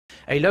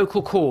A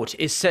local court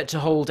is set to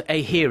hold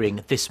a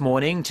hearing this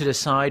morning to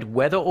decide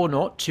whether or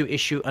not to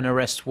issue an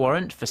arrest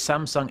warrant for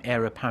Samsung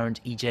heir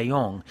apparent Lee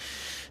Jae-yong.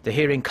 The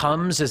hearing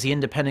comes as the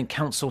independent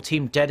counsel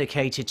team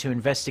dedicated to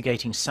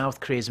investigating South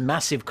Korea's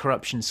massive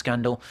corruption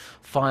scandal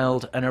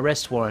filed an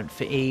arrest warrant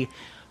for Lee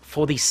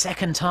for the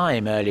second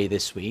time earlier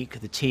this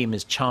week. The team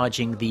is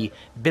charging the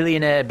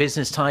billionaire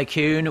business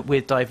tycoon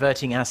with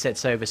diverting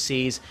assets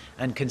overseas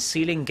and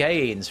concealing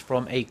gains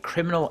from a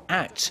criminal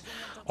act,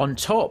 on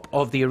top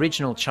of the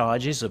original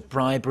charges of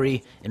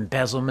bribery,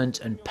 embezzlement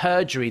and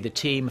perjury the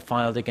team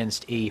filed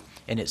against Lee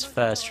in its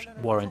first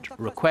warrant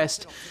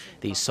request.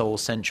 The Seoul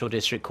Central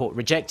District Court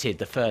rejected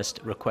the first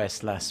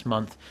request last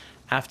month.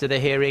 After the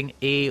hearing,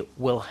 Lee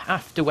will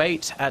have to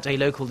wait at a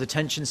local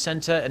detention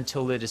centre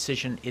until the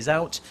decision is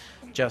out,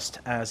 just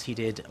as he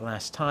did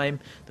last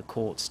time. The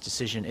court's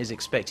decision is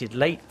expected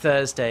late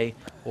Thursday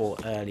or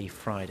early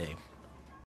Friday.